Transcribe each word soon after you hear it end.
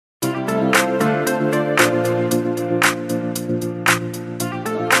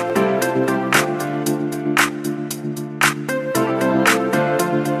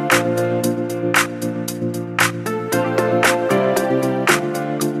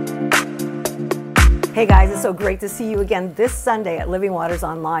Hey guys, it's so great to see you again this Sunday at Living Waters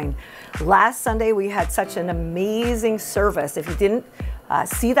Online. Last Sunday we had such an amazing service. If you didn't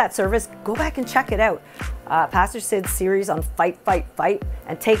see that service, go back and check it out. Pastor Syd's series on fight, fight, fight,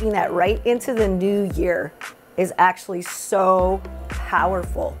 and taking that right into the new year is actually so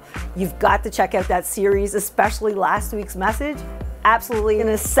powerful. You've got to check out that series, especially last week's message. Absolutely a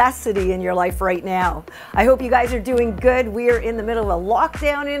necessity in your life right now. I hope you guys are doing good. We are in the middle of a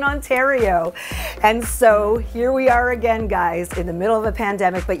lockdown in Ontario. And so here we are again, guys, in the middle of a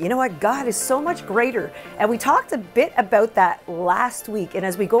pandemic. But you know what? God is so much greater. And we talked a bit about that last week. And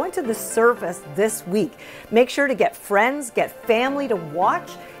as we go into the service this week, make sure to get friends, get family to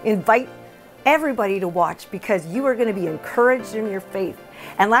watch, invite everybody to watch, because you are going to be encouraged in your faith.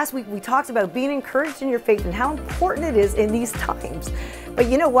 And last week we talked about being encouraged in your faith and how important it is in these times. But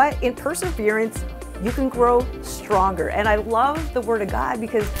you know what? In perseverance, you can grow stronger. And I love the Word of God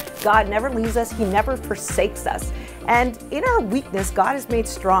because God never leaves us. He never forsakes us. And in our weakness, God is made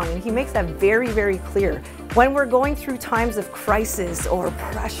strong. And He makes that very, very clear. When we're going through times of crisis or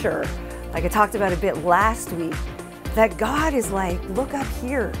pressure, like I talked about a bit last week, that God is like, look up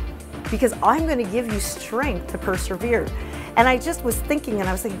here, because I'm going to give you strength to persevere. And I just was thinking, and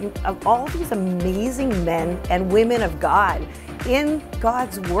I was thinking of all these amazing men and women of God in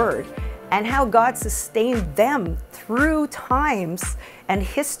God's Word and how God sustained them through times and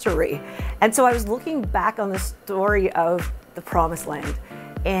history. And so I was looking back on the story of the Promised Land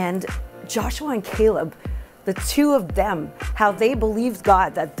and Joshua and Caleb, the two of them, how they believed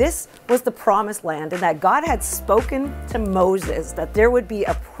God, that this was the Promised Land and that God had spoken to Moses that there would be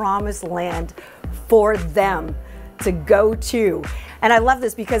a Promised Land for them to go to. And I love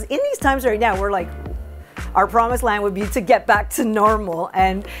this because in these times right now, we're like, our Promised Land would be to get back to normal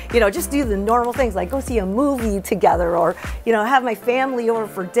and, you know, just do the normal things like go see a movie together or, you know, have my family over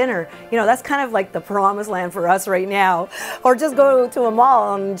for dinner. You know, that's kind of like the Promised Land for us right now. Or just go to a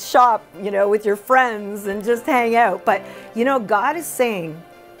mall and shop, you know, with your friends and just hang out. But, you know, God is saying,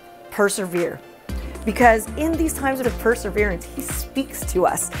 persevere. Because in these times of perseverance, He speaks to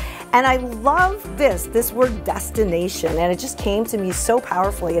us. And I love this word destination. And it just came to me so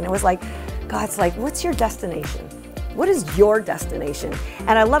powerfully. And it was like, God's like, what's your destination? What is your destination?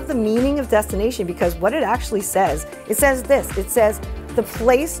 And I love the meaning of destination because what it actually says, it says this, it says the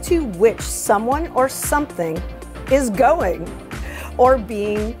place to which someone or something is going or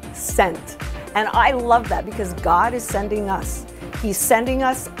being sent. And I love that because God is sending us. He's sending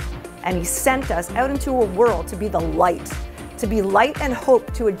us and He sent us out into a world to be the light, to be light and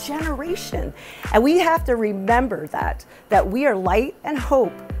hope to a generation. And we have to remember that we are light and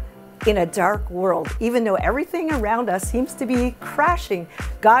hope in a dark world. Even though everything around us seems to be crashing,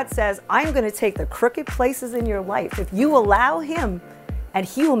 God says, I'm going to take the crooked places in your life. If you allow Him, and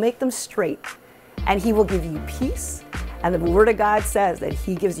He will make them straight, and He will give you peace. And the Word of God says that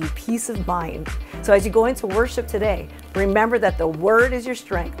He gives you peace of mind. So as you go into worship today, remember that the Word is your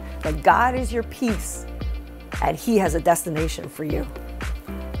strength, that God is your peace, and He has a destination for you.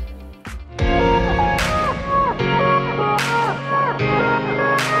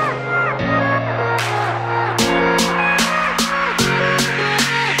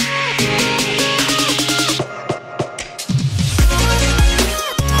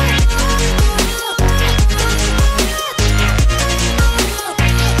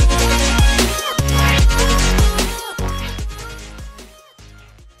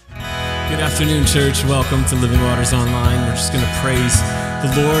 Good afternoon, church. Welcome to Living Waters Online. We're just going to praise the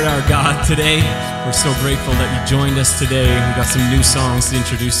Lord our God today. We're so grateful that you joined us today. We've got some new songs to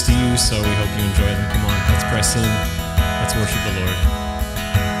introduce to you, so we hope you enjoy them. Come on, let's press in. Let's worship the Lord.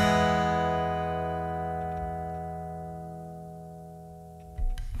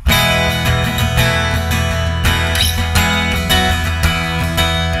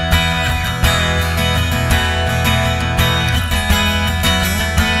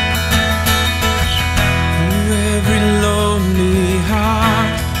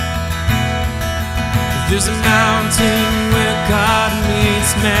 There's a mountain where God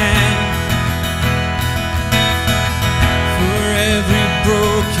meets man. For every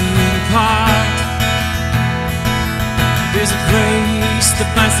broken heart, there's a grace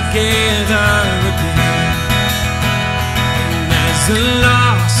that binds together again. And as the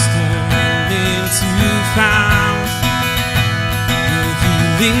lost turn into found, the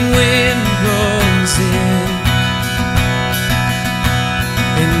healing wind blows in.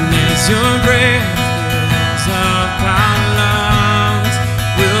 And as your breath of our lungs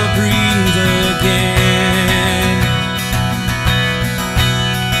will breathe again,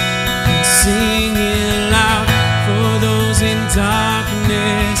 and sing it loud for those in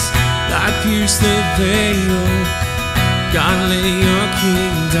darkness, like pierce the veil. God, let your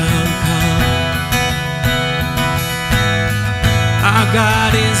kingdom come. Our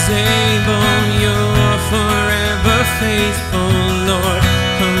God is able, you're forever faithful, Lord.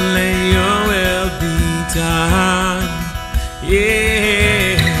 Come, let your will be done.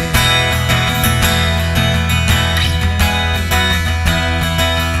 Yeah.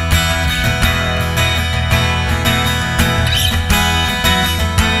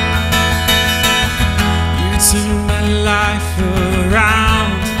 You turn my life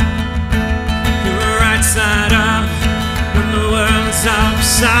around. You're right side up when the world's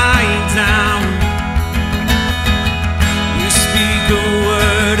upside down. You speak a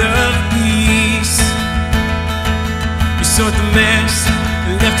word of peace. You sort the mess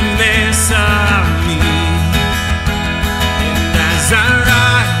and left a mess of me. And as I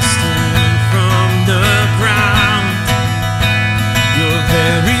rise from the ground, your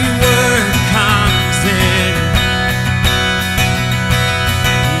very word comes in.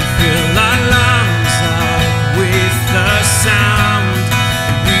 You fill our lungs up with the sound,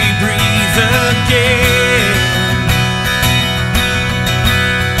 and we breathe again.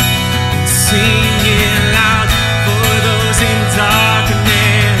 And sing it loud for those in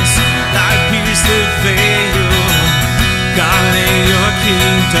darkness, like pierce the veil. God, let your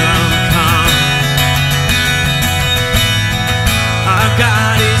kingdom come. Our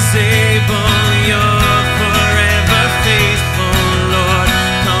God is able, you're forever faithful, Lord.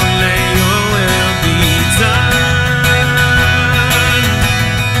 Come, let your will be done.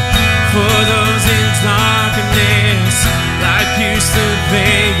 For those in darkness, like pierce the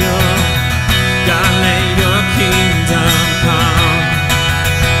veil. God, let your kingdom come.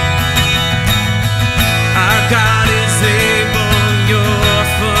 Our God is able, you're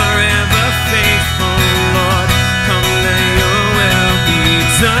forever faithful, Lord. Come, let your will be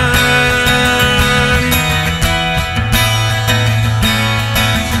done.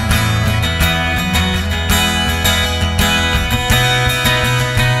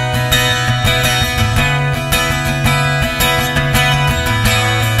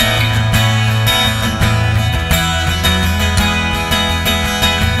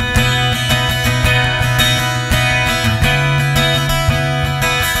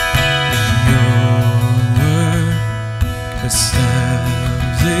 Your word establish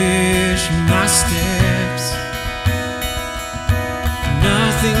my steps.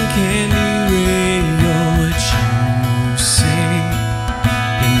 Nothing can erase what you say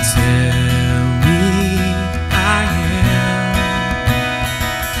and tell me I am.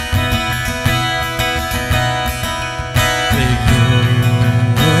 Let your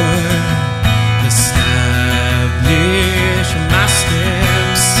word establish my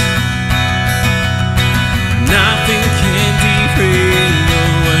steps. Nothing can derail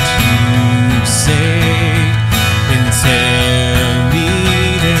what you say and tell me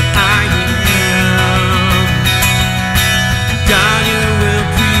that I am. God, you will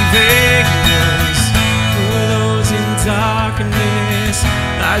prevail for those in darkness.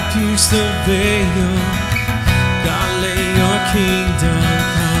 I pierce the veil. God, let your kingdom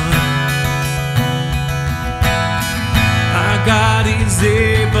come. Our God is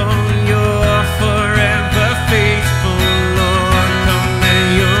able, you're forever faithful, Lord. Come, let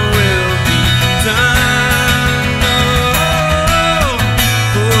your will be done. Oh,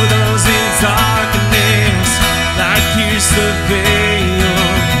 for those in darkness, like pierce the veil.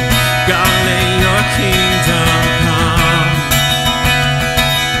 God, let your kingdom come.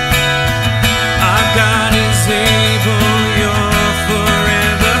 Our God is able, you're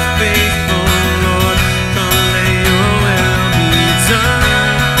forever faithful, Lord. Come, let your will be done.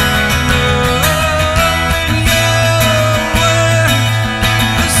 Oh, your word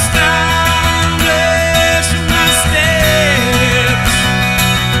establish my steps.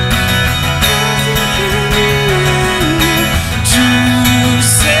 To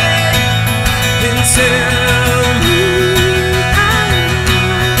say and tell me I am.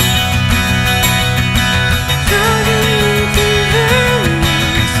 God, you prevail.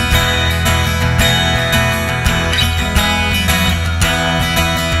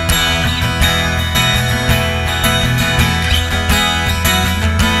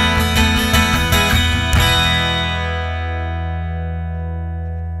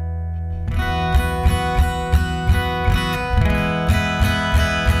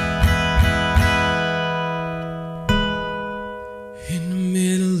 In the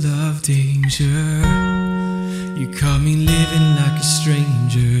middle of danger, you caught me living like a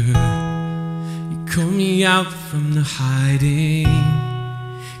stranger. You called me out from the hiding,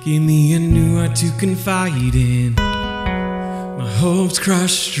 gave me a new heart to confide in. My hopes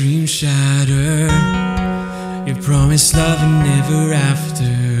crushed, dreams shattered. Your promised love and never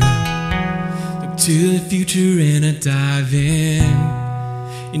after. Look to the future and I dive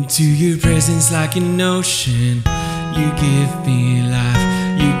into your presence like an ocean. You give me life,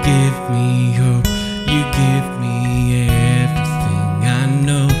 you give me hope, you give me everything. I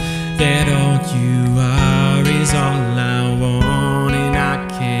know that all you are is all I want, and I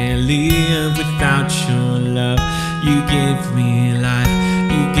can't live without your love. You give me life,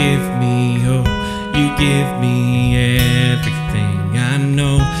 you give me hope, you give me everything. I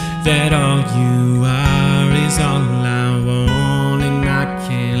know that all you are is all I want, and I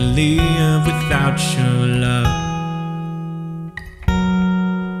can't live without your love.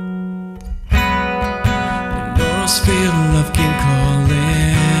 No spell love can call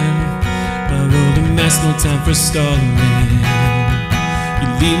in. My world a mess, no time for stalling. You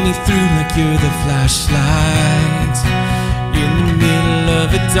lead me through like you're the flashlight in the middle of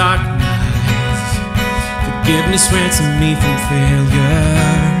a dark night. Forgiveness ransomed me from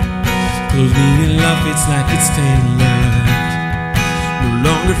failure. Clothe me in love, it's like it's tailored. No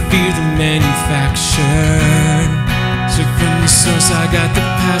longer fear the manufactured. So from the source I got the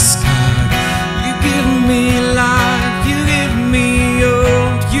passcard. You give me life, you give me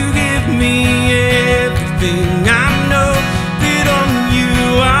hope, you give me everything. I know that all you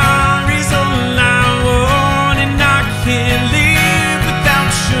are is all I want, and I can't live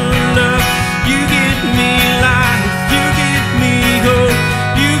without your love. You give me life, you give me hope,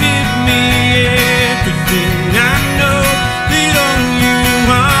 you give me everything. I know that all you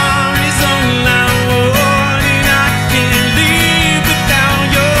are is all I want, and I can't live without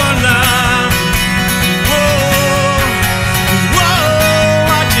your love. Whoa, whoa,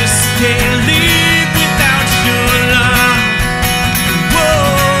 I just can't live without your love. Whoa,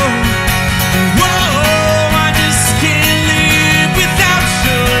 whoa, I just can't live without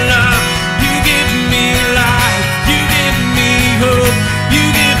your love. You give me life, you give me hope, you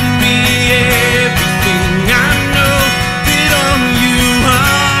give me everything. I know that all you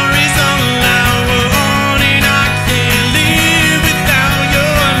are is all I want, and I can't live without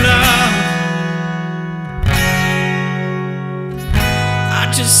your love. I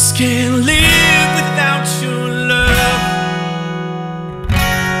just can't live without your love.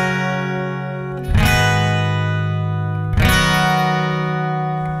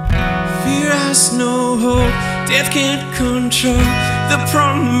 Fear has no hope, death can't control the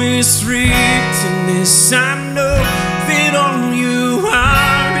promise written. This I know that all you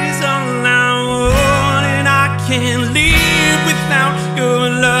are is all I want, and I can't live without your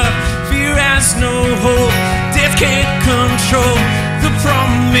love. Fear has no hope, death can't control the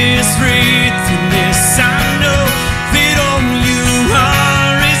promise written. This I know that all you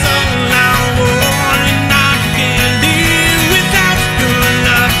are is all I want, and I can't live without your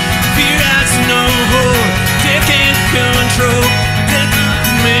love. Fear has no hope, death can't control the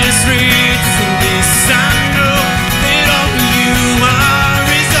promise written. This I know that all you are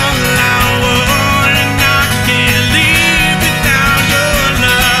is all I want, and I can't live without your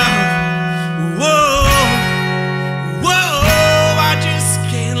love. Whoa, whoa, I just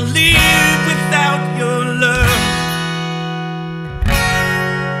can't live without your love.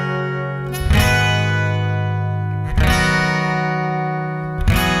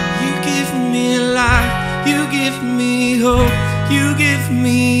 You give me life, you give me hope, you give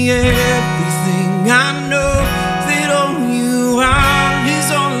me everything. I know that all you are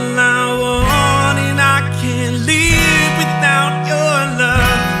is all I want, and I can't live without your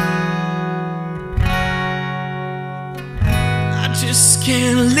love. I just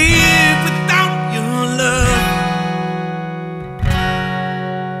can't live without your love.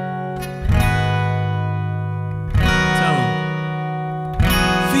 Tell 'em.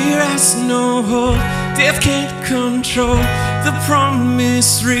 Fear has no hope, death can't control the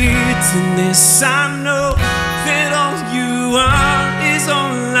promise written. This I know that all you are is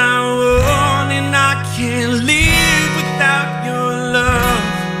all I want, and I can't live without your love.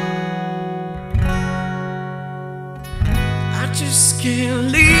 I just can't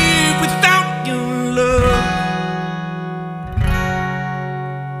live without your love.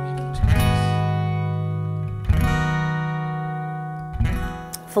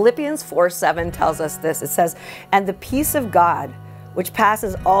 Philippians 4:7 tells us this. It says, "And the peace of God, which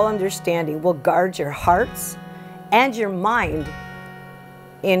passes all understanding, will guard your hearts and your mind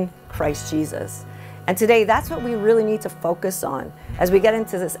in Christ Jesus." And today, that's what we really need to focus on as we get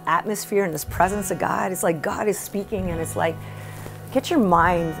into this atmosphere and this presence of God. It's like God is speaking, and it's like, get your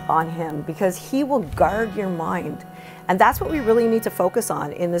mind on Him, because He will guard your mind. And that's what we really need to focus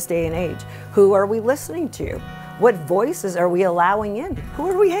on in this day and age. Who are we listening to? What voices are we allowing in? Who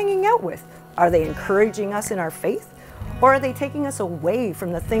are we hanging out with? Are they encouraging us in our faith? Or are they taking us away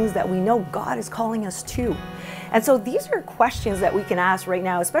from the things that we know God is calling us to? And so these are questions that we can ask right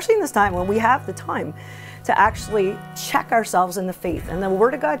now, especially in this time when we have the time to actually check ourselves in the faith. And the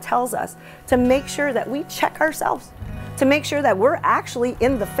Word of God tells us to make sure that we check ourselves, to make sure that we're actually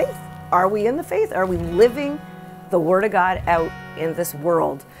in the faith. Are we in the faith? Are we living the Word of God out in this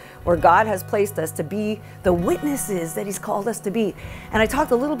world where God has placed us to be the witnesses that He's called us to be? And I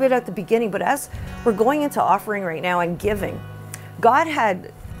talked a little bit at the beginning, but as we're going into offering right now and giving, God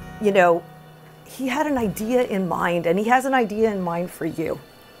had, He had an idea in mind, and He has an idea in mind for you.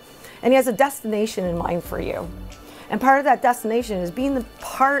 And He has a destination in mind for you. And part of that destination is being the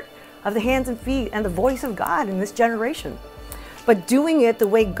part of the hands and feet and the voice of God in this generation. But doing it the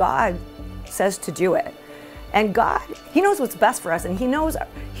way God says to do it. And God, He knows what's best for us, and He knows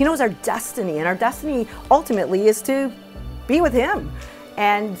our destiny. And our destiny ultimately is to be with Him.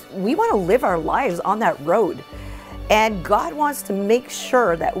 And we want to live our lives on that road. And God wants to make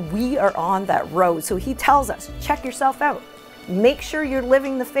sure that we are on that road. So He tells us, check yourself out. Make sure you're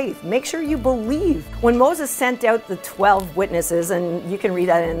living the faith. Make sure you believe. When Moses sent out the 12 witnesses, and you can read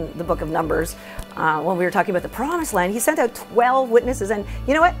that in the book of Numbers, when we were talking about the promised land, he sent out 12 witnesses. And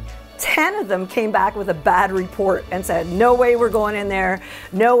you know what? 10 of them came back with a bad report and said, no way we're going in there.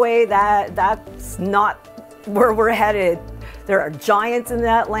 No way, that's not where we're headed. There are giants in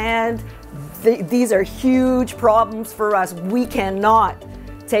that land. These are huge problems for us. We cannot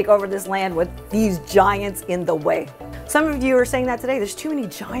take over this land with these giants in the way. Some of you are saying that today. There's too many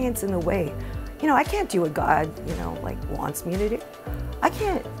giants in the way. I can't do what God, wants me to do. I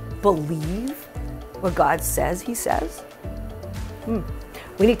can't believe what God says He says.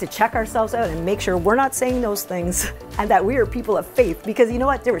 We need to check ourselves out and make sure we're not saying those things and that we are people of faith. Because you know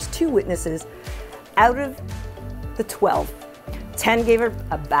what? There was 2 witnesses out of the 12. 10 gave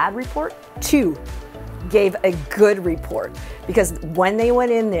a bad report. 2 gave a good report, because when they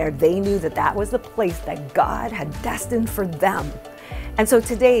went in there, they knew that that was the place that God had destined for them. And so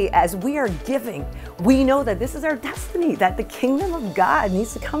today, as we are giving, we know that this is our destiny, that the kingdom of God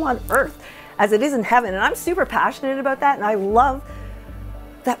needs to come on earth as it is in heaven. And I'm super passionate about that, and I love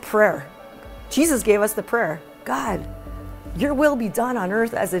that prayer. Jesus gave us the prayer, God, your will be done on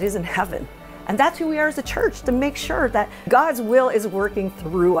earth as it is in heaven. And that's who we are as a church, to make sure that God's will is working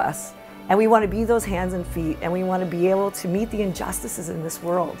through us. And we want to be those hands and feet, and we want to be able to meet the injustices in this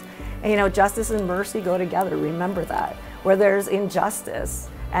world. And justice and mercy go together. Remember that. Where there's injustice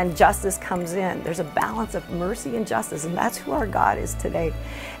and justice comes in, there's a balance of mercy and justice, and that's who our God is today.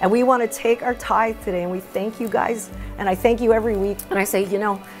 And we want to take our tithe today, and we thank you guys, and I thank you every week. And I say,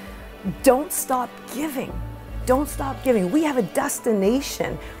 don't stop giving. Don't stop giving. We have a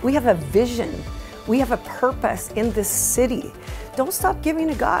destination. We have a vision. We have a purpose in this city. Don't stop giving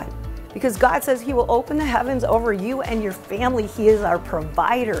to God. Because God says He will open the heavens over you and your family. He is our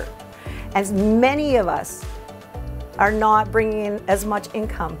provider. As many of us are not bringing in as much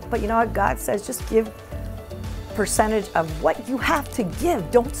income. But you know what? God says just give a percentage of what you have to give.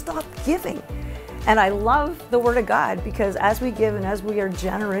 Don't stop giving. And I love the Word of God, because as we give and as we are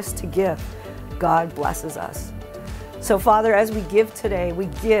generous to give, God blesses us. So Father, as we give today, we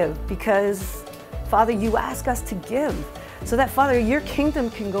give because, Father, you ask us to give. So that, Father, your kingdom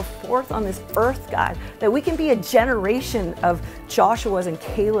can go forth on this earth, God, that we can be a generation of Joshuas and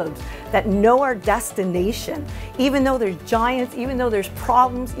Calebs that know our destination. Even though there's giants, even though there's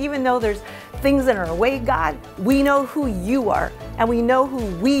problems, even though there's things in our way, God, we know who you are, and we know who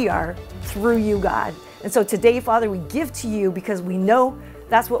we are through you, God. And so today, Father, we give to you because we know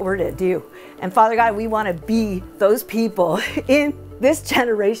that's what we're to do. And Father God, we want to be those people in this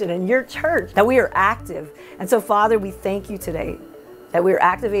generation and your church, that we are active. And so Father, we thank you today that we are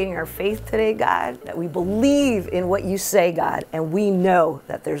activating our faith today, God, that we believe in what you say, God, and we know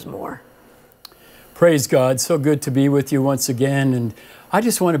that there's more. Praise God. So good to be with you once again. And I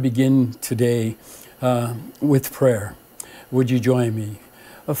just want to begin today with prayer. Would you join me?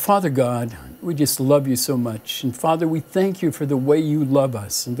 Father God, we just love you so much. And Father, we thank you for the way you love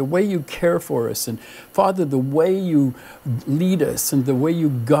us and the way you care for us. And Father, the way you lead us and the way you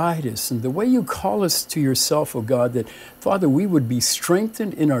guide us and the way you call us to yourself, oh God, that Father, we would be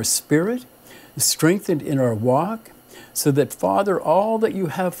strengthened in our spirit, strengthened in our walk, so that Father, all that you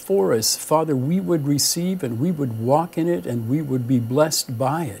have for us, Father, we would receive and we would walk in it and we would be blessed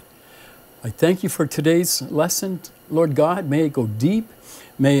by it. I thank you for today's lesson, Lord God. May it go deep.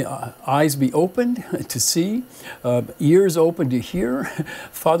 May eyes be opened to see, ears open to hear,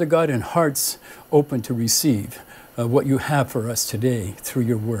 Father God, and hearts open to receive what you have for us today through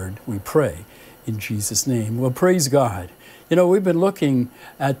your word. We pray in Jesus' name. Well, praise God. You know, we've been looking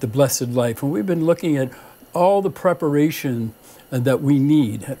at the blessed life, and we've been looking at all the preparation that we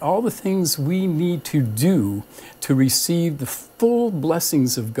need, at all the things we need to do to receive the full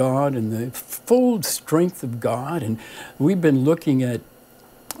blessings of God and the full strength of God. And we've been looking at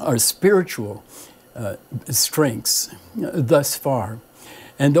our spiritual strengths thus far.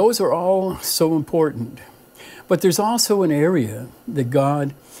 And those are all so important. But there's also an area that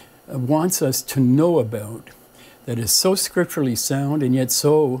God wants us to know about that is so scripturally sound, and yet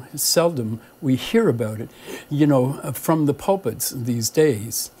so seldom we hear about it, you know, from the pulpits these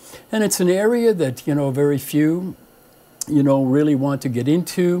days. And it's an area that, you know, very few, you know, really want to get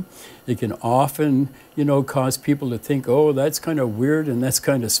into. It can often, you know, cause people to think, oh, that's kind of weird and that's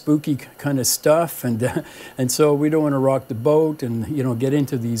kind of spooky kind of stuff. And so we don't want to rock the boat and, you know, get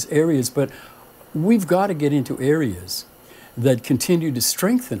into these areas. But we've got to get into areas that continue to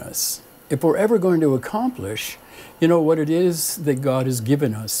strengthen us if we're ever going to accomplish, you know, what it is that God has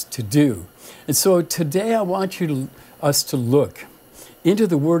given us to do. And so today I want us to look into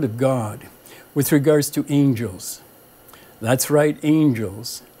the Word of God with regards to angels. That's right,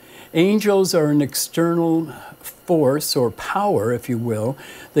 angels. Angels are an external force or power, if you will,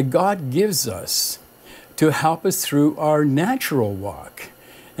 that God gives us to help us through our natural walk.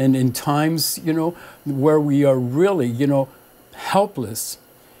 And in times, you know, where we are really, you know, helpless,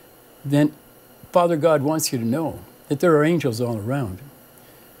 then Father God wants you to know that there are angels all around.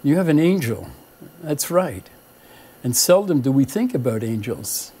 You have an angel. That's right. And seldom do we think about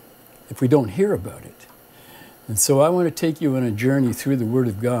angels if we don't hear about it. And so I want to take you on a journey through the Word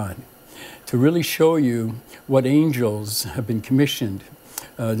of God to really show you what angels have been commissioned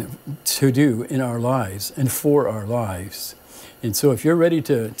to do in our lives and for our lives. And so if you're ready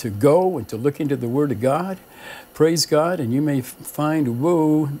to go and to look into the Word of God, praise God, and you may find,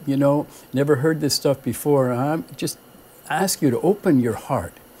 whoa, you know, never heard this stuff before. I just ask you to open your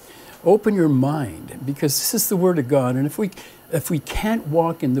heart, open your mind, because this is the Word of God. And if we can't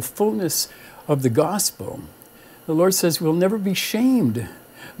walk in the fullness of the gospel, the Lord says we'll never be shamed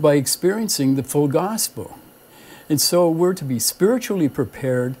by experiencing the full gospel. And so we're to be spiritually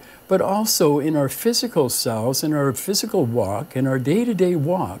prepared, but also in our physical selves, in our physical walk, in our day-to-day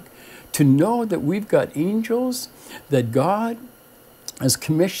walk, to know that we've got angels that God has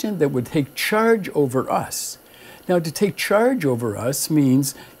commissioned that would take charge over us. Now, to take charge over us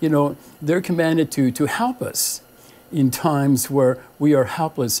means, you know, they're commanded to help us in times where we are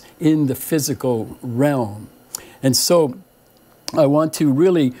helpless in the physical realm. And so I want to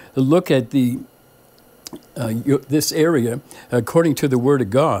really look at this area according to the Word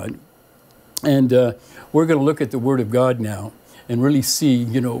of God. And we're going to look at the Word of God now and really see,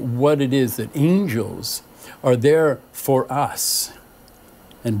 you know, what it is that angels are there for us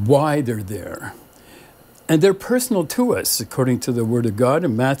and why they're there. And they're personal to us, according to the Word of God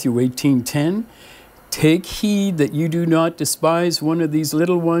in Matthew 18:10. Take heed that you do not despise one of these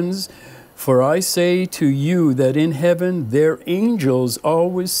little ones, for I say to you that in heaven their angels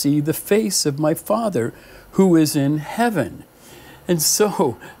always see the face of my Father who is in heaven. And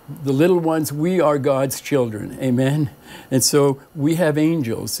so, the little ones, we are God's children, amen? And so, we have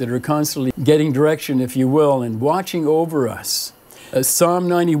angels that are constantly getting direction, if you will, and watching over us. Psalm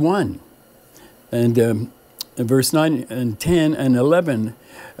 91, and verse 9 and 10 and 11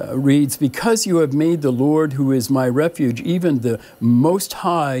 reads, because you have made the Lord, who is my refuge, even the Most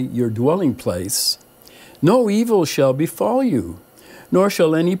High, your dwelling place, no evil shall befall you, nor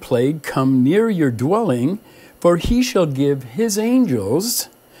shall any plague come near your dwelling, for he shall give his angels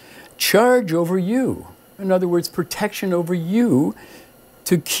charge over you. In other words, protection over you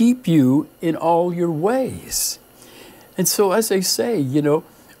to keep you in all your ways. And so, as I say, you know,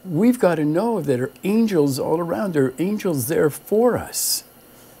 we've got to know that there are angels all around. There are angels there for us.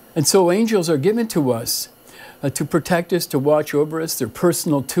 And so angels are given to us to protect us, to watch over us. They're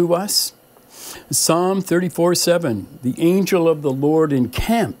personal to us. Psalm 34:7, the angel of the Lord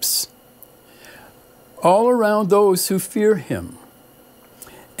encamps all around those who fear him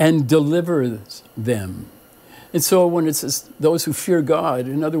and delivers them. And so when it says those who fear God,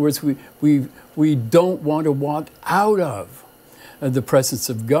 in other words, we don't want to walk out of the presence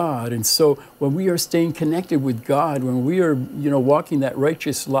of God. And so when we are staying connected with God, when we are, you know, walking that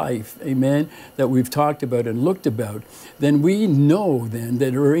righteous life, amen, that we've talked about and looked about, then we know then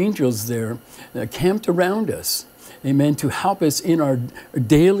that there are angels there camped around us, amen, to help us in our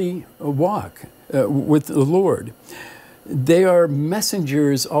daily walk with the Lord. They are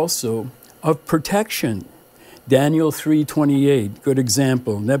messengers also of protection. Daniel 3:28, good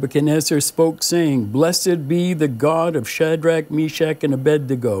example. Nebuchadnezzar spoke, saying, blessed be the God of Shadrach, Meshach, and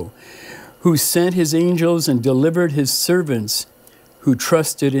Abednego, who sent his angels and delivered his servants who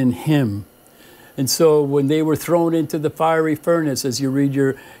trusted in him. And so when they were thrown into the fiery furnace, as you read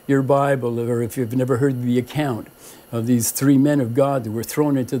your Bible, or if you've never heard the account of these three men of God that were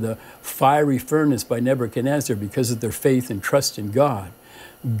thrown into the fiery furnace by Nebuchadnezzar because of their faith and trust in God,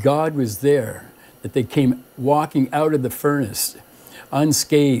 God was there, that they came walking out of the furnace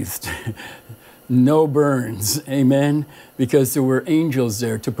unscathed, no burns, amen, because there were angels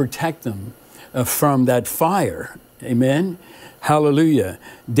there to protect them from that fire, amen. Hallelujah.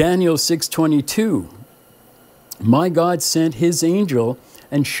 Daniel 6:22, my God sent his angel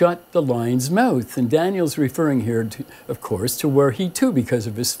and shut the lion's mouth. And Daniel's referring here, to, of course, to where he too, because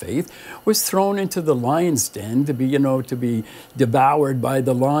of his faith, was thrown into the lion's den to be devoured by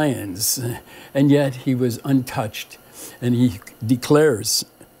the lions. And yet he was untouched. And he declares,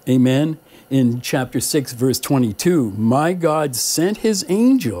 amen, in chapter 6, verse 22, my God sent his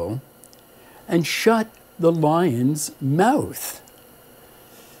angel and shut the lion's mouth.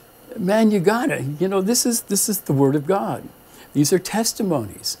 Man, you gotta, this is the word of God. These are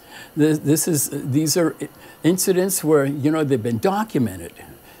testimonies. These are incidents where, they've been documented,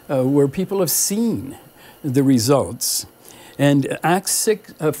 where people have seen the results. And Acts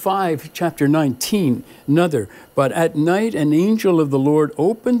 5, chapter 19, another. But at night, an angel of the Lord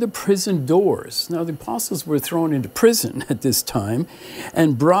opened the prison doors. Now, the apostles were thrown into prison at this time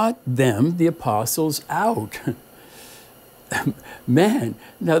and brought them, the apostles, out. Man,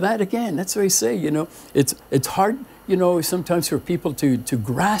 now that again, that's what I say, it's hard, sometimes for people to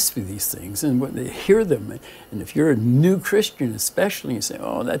grasp these things, and when they hear them, and if you're a new Christian especially, you say,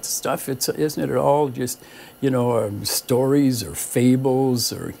 oh, that stuff, isn't it all just, stories or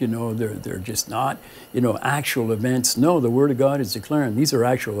fables, or, they're just not, actual events. No, the Word of God is declaring these are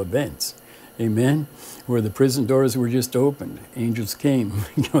actual events. Amen. Where the prison doors were just opened, angels came.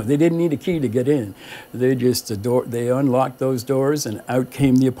 They didn't need a key to get in. They unlocked those doors, and out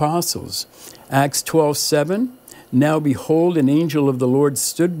came the apostles. Acts 12:7. Now behold, an angel of the Lord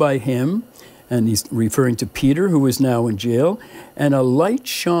stood by him, and he's referring to Peter, who was now in jail, and a light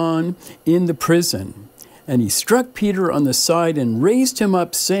shone in the prison. And he struck Peter on the side and raised him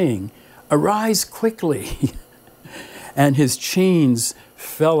up, saying, arise quickly. And his chains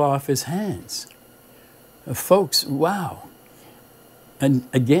fell off his hands. Folks, wow. And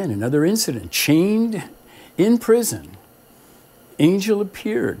again, another incident. Chained in prison. Angel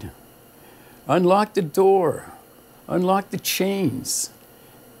appeared. Unlocked the door. Unlocked the chains.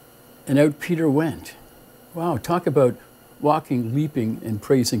 And out Peter went. Wow, talk about walking, leaping, and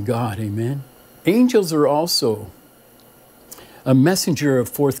praising God. Amen. Angels are also a messenger of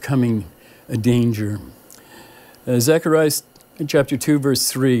forthcoming danger. Zechariah chapter 2, verse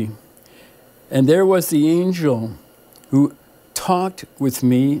 3. And there was the angel who talked with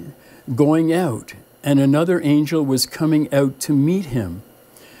me going out, and another angel was coming out to meet him,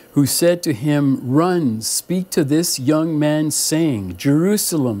 who said to him, run, speak to this young man, saying,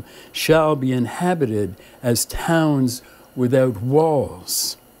 Jerusalem shall be inhabited as towns without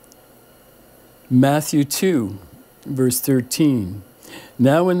walls. Matthew 2, verse 13.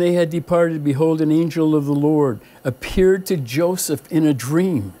 Now when they had departed, behold, an angel of the Lord appeared to Joseph in a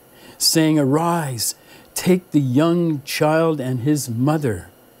dream, saying, arise, take the young child and his mother,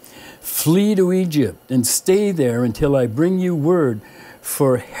 flee to Egypt, and stay there until I bring you word,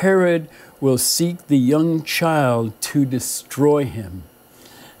 for Herod will seek the young child to destroy him.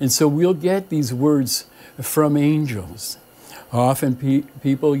 And so we'll get these words from angels. Often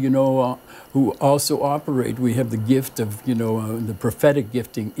people, who also operate, we have the gift of, the prophetic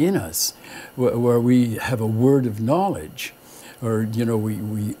gifting in us, where we have a word of knowledge, or,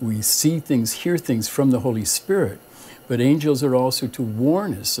 we see things, hear things from the Holy Spirit. But angels are also to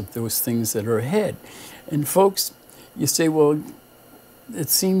warn us of those things that are ahead. And folks, you say, well, it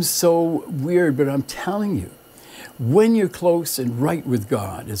seems so weird, but I'm telling you, when you're close and right with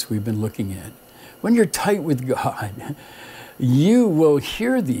God, as we've been looking at, when you're tight with God, you will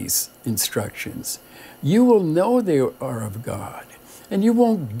hear these instructions. You will know they are of God, and you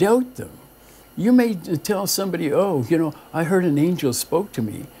won't doubt them. You may tell somebody, oh, I heard an angel spoke to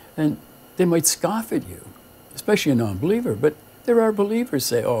me, and they might scoff at you, especially a non-believer. But there are believers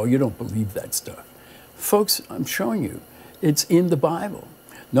say, oh, you don't believe that stuff. Folks, I'm showing you, it's in the Bible.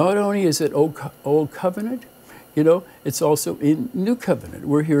 Not only is it Old Covenant, it's also in New Covenant.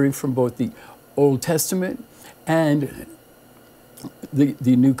 We're hearing from both the Old Testament and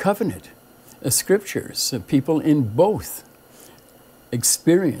the New Covenant scriptures. People in both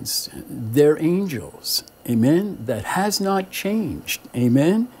experienced their angels. Amen. That has not changed.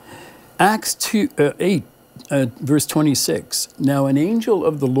 Amen. Acts 8, verse 26. Now an angel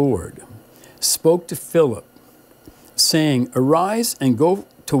of the Lord spoke to Philip, saying, "Arise and go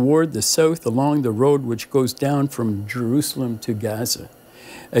toward the south along the road which goes down from Jerusalem to Gaza."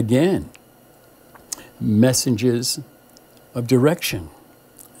 Again, messages of direction.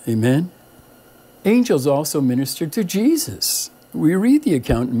 Amen. Angels also ministered to Jesus. We read the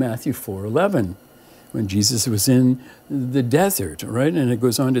account in Matthew 4:11, when Jesus was in the desert, right? And it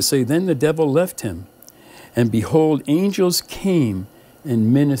goes on to say, "Then the devil left him, and behold, angels came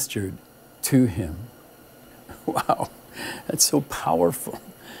and ministered to him." Wow, that's so powerful.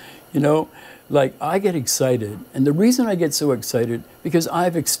 You know, like I get excited, and the reason I get so excited, because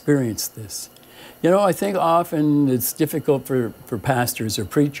I've experienced this. You know, I think often it's difficult for pastors or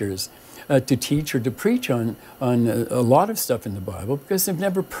preachers to teach or to preach on a lot of stuff in the Bible because they've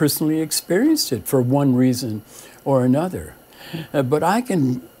never personally experienced it for one reason or another. But I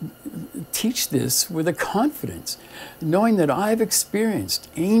can teach this with a confidence, knowing that I've experienced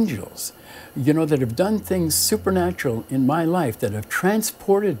angels, you know, that have done things supernatural in my life, that have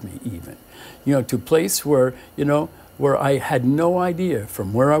transported me even, you know, to a place where, you know, where I had no idea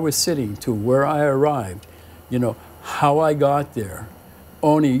from where I was sitting to where I arrived, you know, how I got there,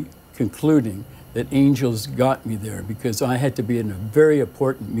 only concluding that angels got me there because I had to be in a very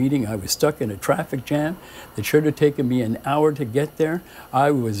important meeting. I was stuck in a traffic jam that should have taken me an hour to get there.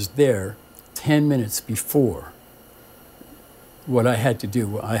 I was there 10 minutes before what I had to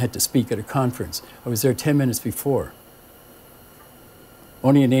do. I had to speak at a conference. I was there 10 minutes before.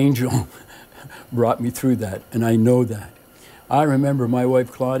 Only an angel brought me through that, and I know that. I remember my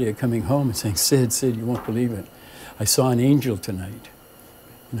wife Claudia coming home and saying, Sid, you won't believe it. I saw an angel tonight.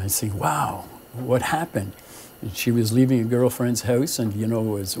 And I say, wow, what happened? And she was leaving a girlfriend's house, and, you know,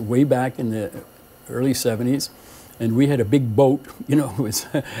 it was way back in the early 70s. And we had a big boat, you know, it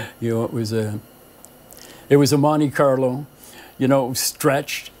was a Monte Carlo, you know,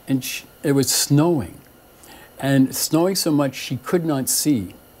 stretched, and it was snowing. And snowing so much she could not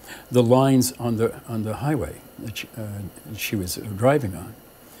see the lines on the highway that she was driving on.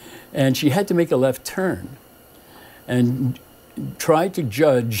 And she had to make a left turn and try to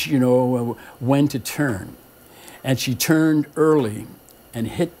judge, you know, when to turn. And she turned early and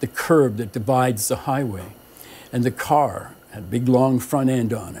hit the curb that divides the highway. And the car had a big long front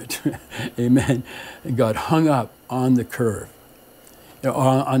end on it, amen, and got hung up on the curve. You know,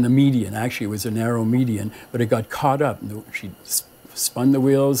 on the median. Actually, it was a narrow median, but it got caught up. She spun the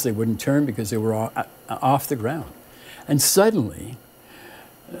wheels, they wouldn't turn because they were off the ground. And suddenly,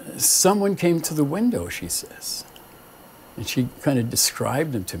 someone came to the window, she says. And she kind of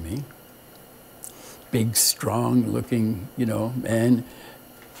described him to me. Big, strong-looking, you know, man,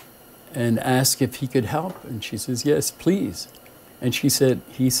 and asked if he could help. And she says, yes, please. And he said,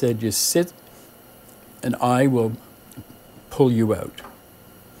 just sit and I will pull you out.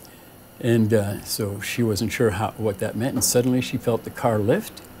 And so she wasn't sure what that meant. And suddenly she felt the car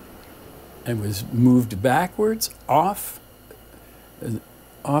lift and was moved backwards off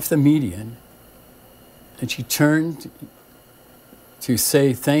the median. And she turned to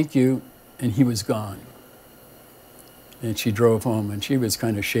say thank you, and he was gone. And she drove home, and she was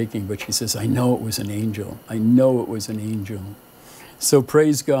kind of shaking, but she says, I know it was an angel. I know it was an angel. So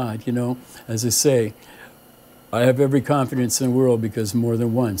praise God, you know, as I say, I have every confidence in the world because more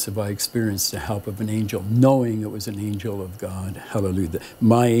than once have I experienced the help of an angel, knowing it was an angel of God. Hallelujah.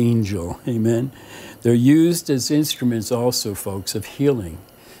 My angel. Amen. They're used as instruments also, folks, of healing.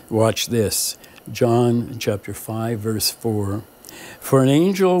 Watch this. John chapter 5, verse 4. For an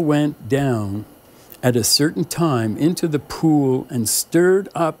angel went down at a certain time into the pool and stirred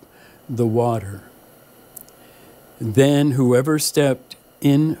up the water. Then whoever stepped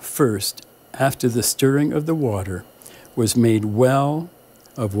in first after the stirring of the water was made well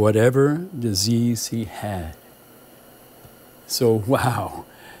of whatever disease he had. So, wow,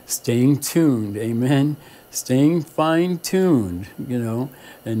 staying tuned, amen, staying fine-tuned, you know,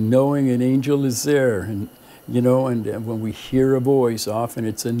 and knowing an angel is there. And, you know, and when we hear a voice, often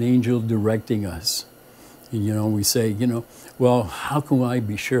it's an angel directing us. And, you know, we say, you know, well, how can I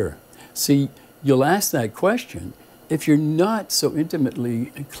be sure? See, you'll ask that question if you're not so intimately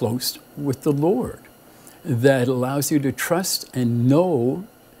close with the Lord that allows you to trust and know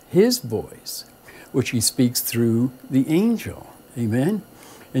his voice, which he speaks through the angel. Amen?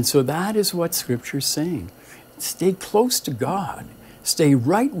 And so that is what Scripture's saying. Stay close to God. Stay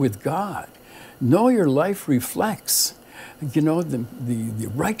right with God. Know your life reflects, you know, the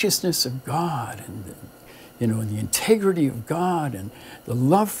righteousness of God and, and the integrity of God and the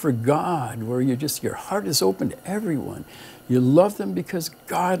love for God, where your heart is open to everyone. You love them because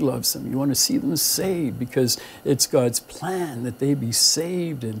God loves them. You want to see them saved because it's God's plan that they be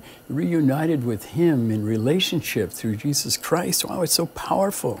saved and reunited with Him in relationship through Jesus Christ. Wow, it's so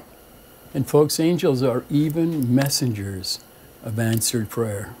powerful. And folks, angels are even messengers of answered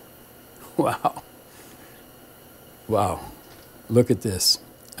prayer. Wow. Wow. Look at this.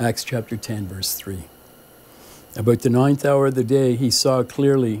 Acts chapter 10, verse 3. About the 9th hour of the day, he saw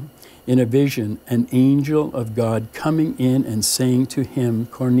clearly in a vision an angel of God coming in and saying to him,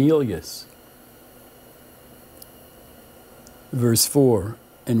 Cornelius. Verse 4,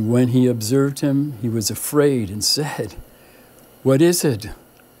 and when he observed him, he was afraid and said, What is it?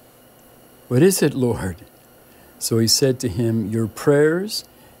 What is it, Lord? So he said to him, Your prayers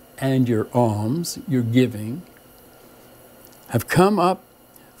and your alms, your giving, have come up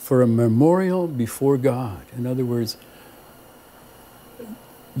for a memorial before God. In other words,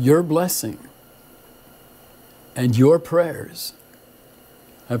 your blessing and your prayers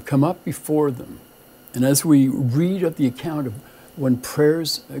have come up before them. And as we read of the account of when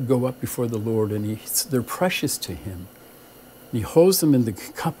prayers go up before the Lord and they're precious to Him, He holds them in the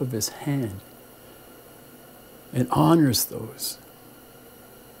cup of His hand and honors those.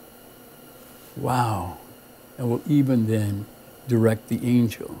 Wow. And will even then direct the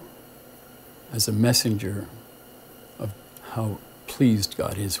angel as a messenger of how pleased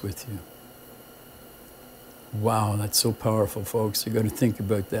God is with you. Wow, that's so powerful, folks. You got to think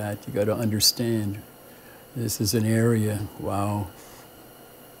about that. You got to understand. This is an area, wow,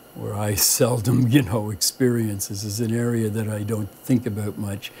 where I seldom, experience. This is an area that I don't think about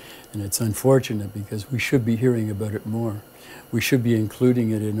much. And it's unfortunate because we should be hearing about it more. We should be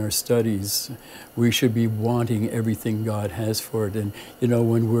including it in our studies. We should be wanting everything God has for it. And,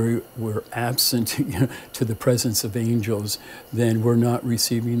 when we're absent, to the presence of angels, then we're not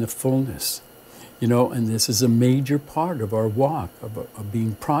receiving the fullness. And this is a major part of our walk, of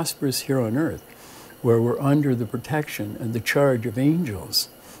being prosperous here on earth, where we're under the protection and the charge of angels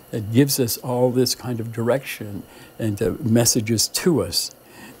that gives us all this kind of direction and messages to us.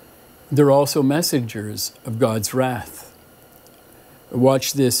 They're also messengers of God's wrath.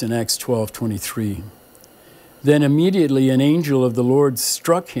 Watch this in Acts 12:23. Then immediately an angel of the Lord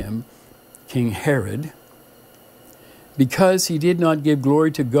struck him, King Herod, because he did not give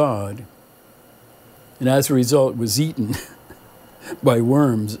glory to God, and as a result was eaten by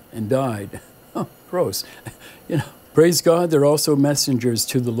worms and died. Oh, gross. Praise God, they're also messengers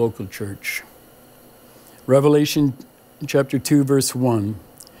to the local church. Revelation chapter 2, verse 1.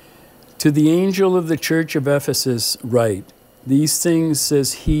 To the angel of the church of Ephesus write, These things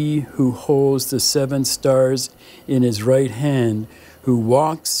says he who holds the 7 stars in his right hand, who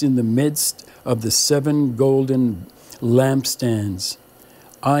walks in the midst of the 7 golden lampstands.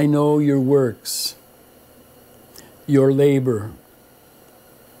 I know your works, your labor,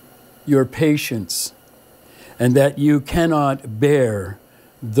 your patience, and that you cannot bear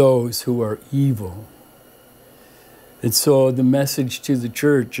those who are evil. And so the message to the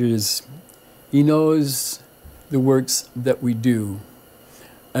church is, He knows the works that we do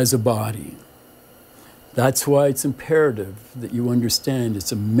as a body. That's why it's imperative that you understand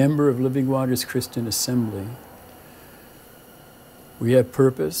it's a member of Living Waters Christian Assembly. We have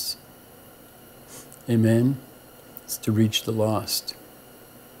purpose. Amen. It's to reach the lost.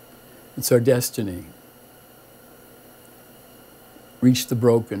 It's our destiny. Reach the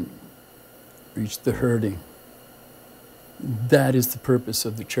broken. Reach the hurting. That is the purpose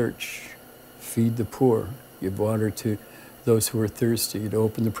of the church. Feed the poor. Give water to those who are thirsty. To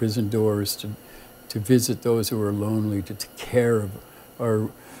open the prison doors. To visit those who are lonely. To take care of our,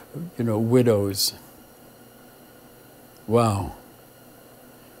 widows. Wow.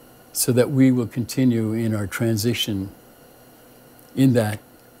 So that we will continue in our transition in that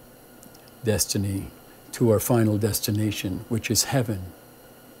destiny to our final destination, which is heaven.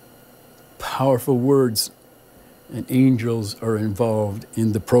 Powerful words, and angels are involved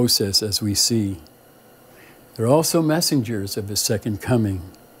in the process, as we see. They're also messengers of His second coming.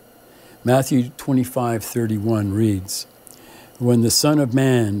 Matthew 25:31 reads, When the Son of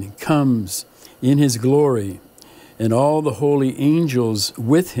Man comes in His glory, and all the holy angels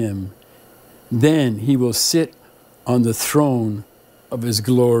with Him, then He will sit on the throne of His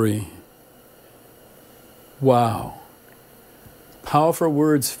glory. Wow. Powerful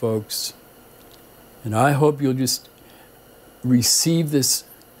words, folks. And I hope you'll just receive this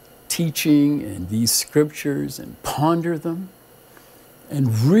teaching and these scriptures and ponder them and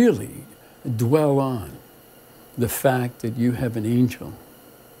really dwell on the fact that you have an angel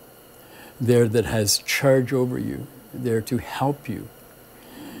there that has charge over you, there to help you.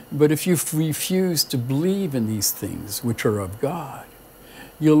 But if you refuse to believe in these things which are of God,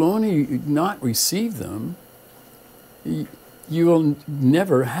 you'll only not receive them. You will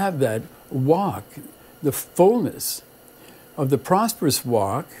never have that walk, the fullness of the prosperous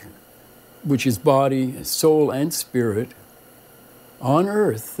walk, which is body, soul, and spirit, on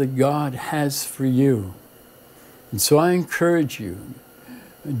earth that God has for you. And so I encourage you,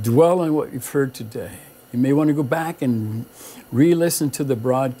 dwell on what you've heard today. You may want to go back and re-listen to the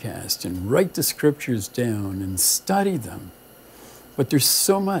broadcast and write the scriptures down and study them. But there's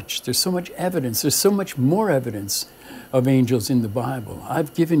so much evidence, there's so much more evidence of angels in the Bible.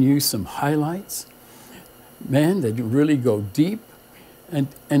 I've given you some highlights, man, that really go deep. And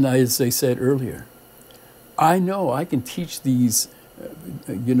as I said earlier, I know I can teach these,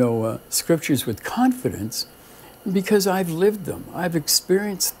 scriptures with confidence because I've lived them, I've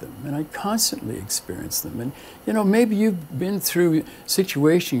experienced them, and I constantly experience them. And, maybe you've been through a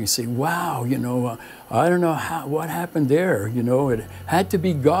situation, you say, wow, I don't know what happened there, it had to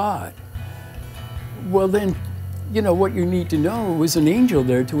be God. Well then, what you need to know was an angel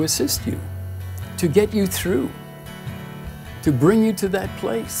there to assist you, to get you through, to bring you to that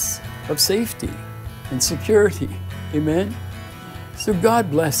place of safety and security. Amen? So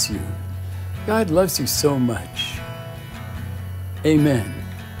God bless you. God loves you so much. Amen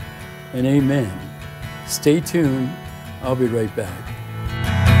and amen. Stay tuned. I'll be right back.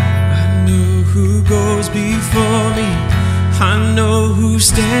 I know who goes before me. I know who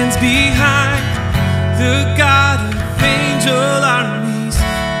stands behind. The God of angel armies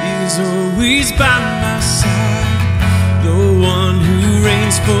is always by my side. The one who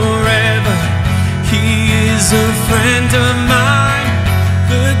reigns forever, he is a friend of mine.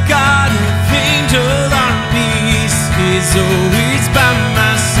 The God of angel armies is always by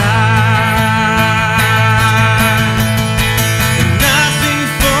my side. And nothing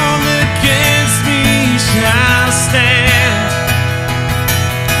formed against me shall stand.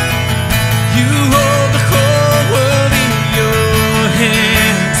 You hold the whole world in your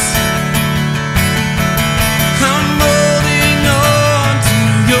hands. I'm holding on to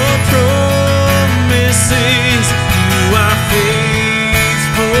your promises. You are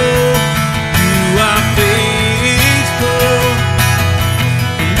faithful.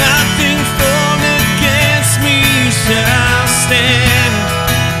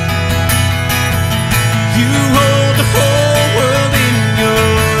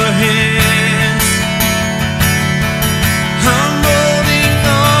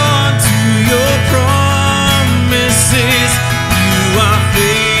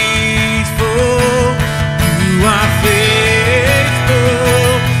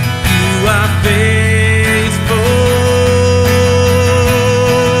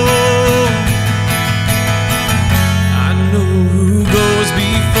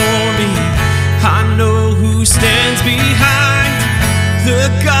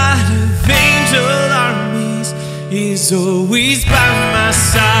 Always by my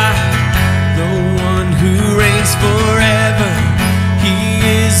side, the one who reigns forever, he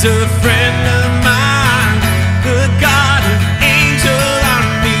is a friend of mine. The God of angel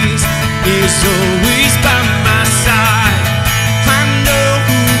armies is always by my side. I know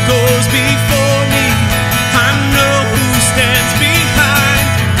who goes before me, I know who stands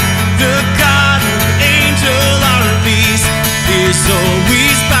behind. The God of angel armies is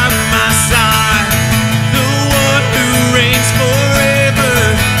always by my side.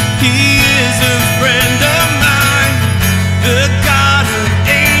 Forever, he is a friend of mine. The God of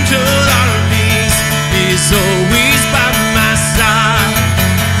angel armies is always by my side.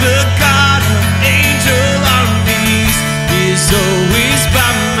 The God of angel armies is always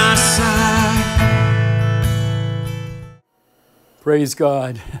by my side. Praise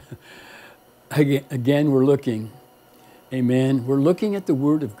God. Again, we're looking. Amen. We're looking at the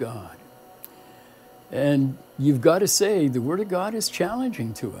Word of God. And you've got to say, the Word of God is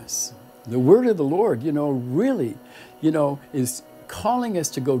challenging to us. The Word of the Lord, really, is calling us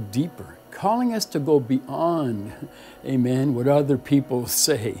to go deeper, calling us to go beyond, amen, what other people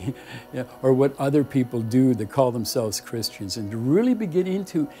say or what other people do that call themselves Christians, and to really get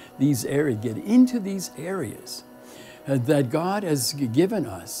into these areas that God has given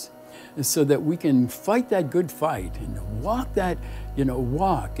us, so that we can fight that good fight and walk that,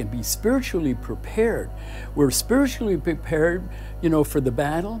 walk and be spiritually prepared. We're spiritually prepared, for the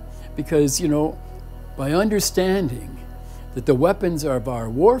battle because, by understanding that the weapons of our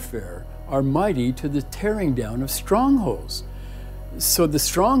warfare are mighty to the tearing down of strongholds. So the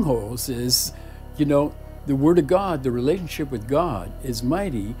strongholds is, the Word of God, the relationship with God is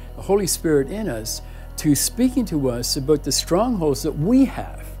mighty, the Holy Spirit in us, to speaking to us about the strongholds that we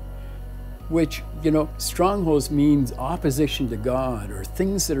have, which, strongholds means opposition to God or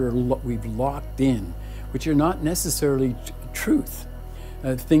things that we've locked in, which are not necessarily truth,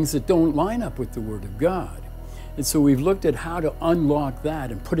 things that don't line up with the Word of God. And so we've looked at how to unlock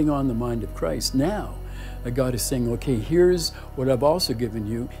that and putting on the mind of Christ. Now, God is saying, okay, here's what I've also given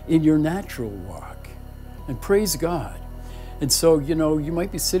you in your natural walk. And praise God. And so, you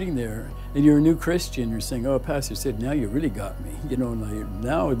might be sitting there and you're a new Christian, you're saying, oh, Pastor Syd, now you really got me.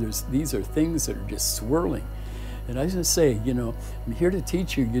 Now these are things that are just swirling. And I just say, I'm here to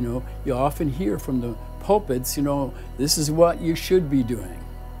teach you, you often hear from the pulpits, this is what you should be doing.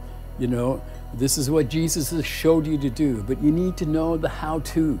 This is what Jesus has showed you to do. But you need to know the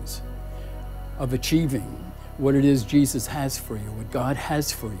how-tos of achieving what it is Jesus has for you, what God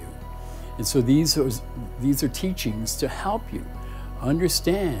has for you. And so these are teachings to help you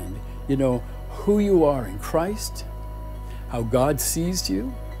understand, who you are in Christ, how God sees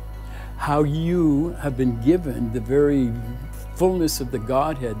you, how you have been given the very fullness of the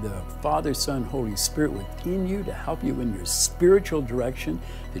Godhead, the Father, Son, Holy Spirit within you to help you in your spiritual direction,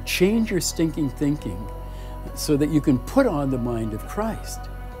 to change your stinking thinking so that you can put on the mind of Christ.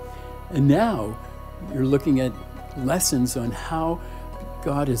 And now you're looking at lessons on how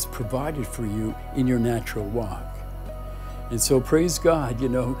God has provided for you in your natural walk. And so praise God,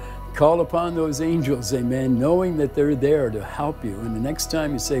 call upon those angels, amen, knowing that they're there to help you. And the next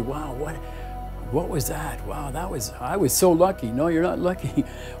time you say, wow, what was that? Wow, I was so lucky. No, you're not lucky.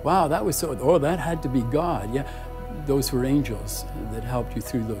 Wow, that had to be God. Yeah, those were angels that helped you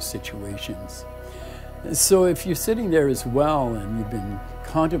through those situations. So if you're sitting there as well and you've been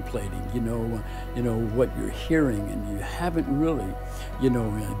contemplating, what you're hearing, and you haven't really,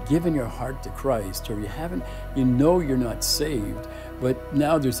 given your heart to Christ, or you're not saved, but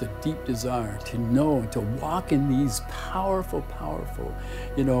now there's a deep desire to know and to walk in these powerful,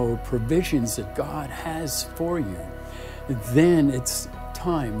 provisions that God has for you, then it's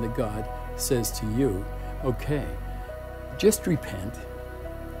time that God says to you, okay, just repent.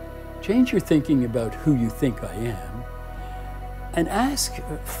 Change your thinking about who you think I am, and ask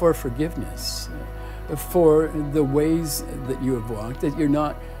for forgiveness for the ways that you have walked that you're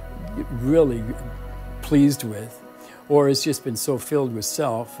not really pleased with, or it's just been so filled with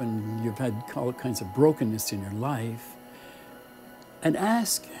self and you've had all kinds of brokenness in your life. And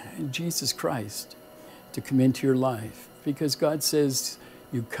ask Jesus Christ to come into your life, because God says,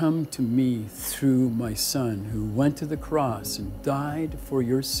 you come to me through my Son who went to the cross and died for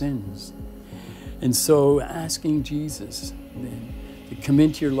your sins. And so asking Jesus then to come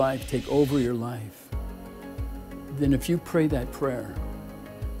into your life, take over your life, then if you pray that prayer,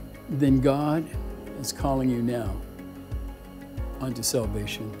 then God is calling you now unto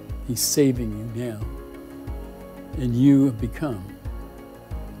salvation. He's saving you now. And you have become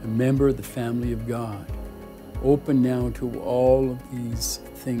a member of the family of God. Open now to all of these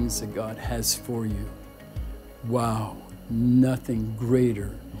things that God has for you. Wow, nothing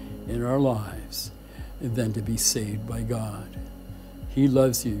greater in our lives than to be saved by God. He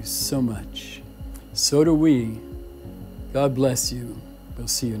loves you so much. So do we. God bless you. We'll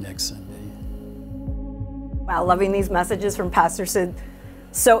see you next Sunday. Wow, loving these messages from Pastor Syd.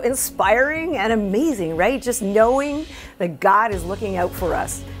 So inspiring and amazing, right? Just knowing that God is looking out for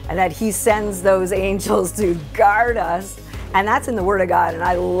us and that He sends those angels to guard us. And that's in the Word of God, and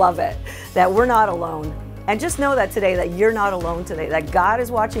I love it, that we're not alone. And just know that today, that you're not alone today, that God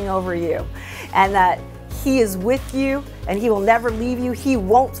is watching over you, and that He is with you, and He will never leave you. He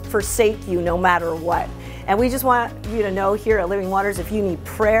won't forsake you no matter what. And we just want you to know here at Living Waters, if you need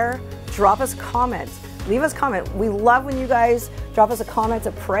prayer, drop us a comment. Leave us a comment. We love when you guys drop us a comment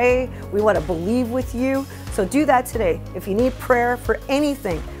to pray. We want to believe with you. So do that today. If you need prayer for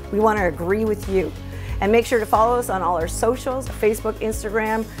anything, we want to agree with you. And make sure to follow us on all our socials, Facebook,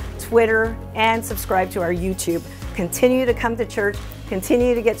 Instagram, Twitter, and subscribe to our YouTube. Continue to come to church.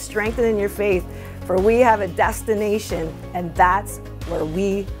 Continue to get strengthened in your faith, for we have a destination, and that's where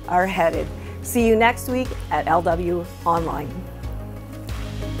we are headed. See you next week at LW Online.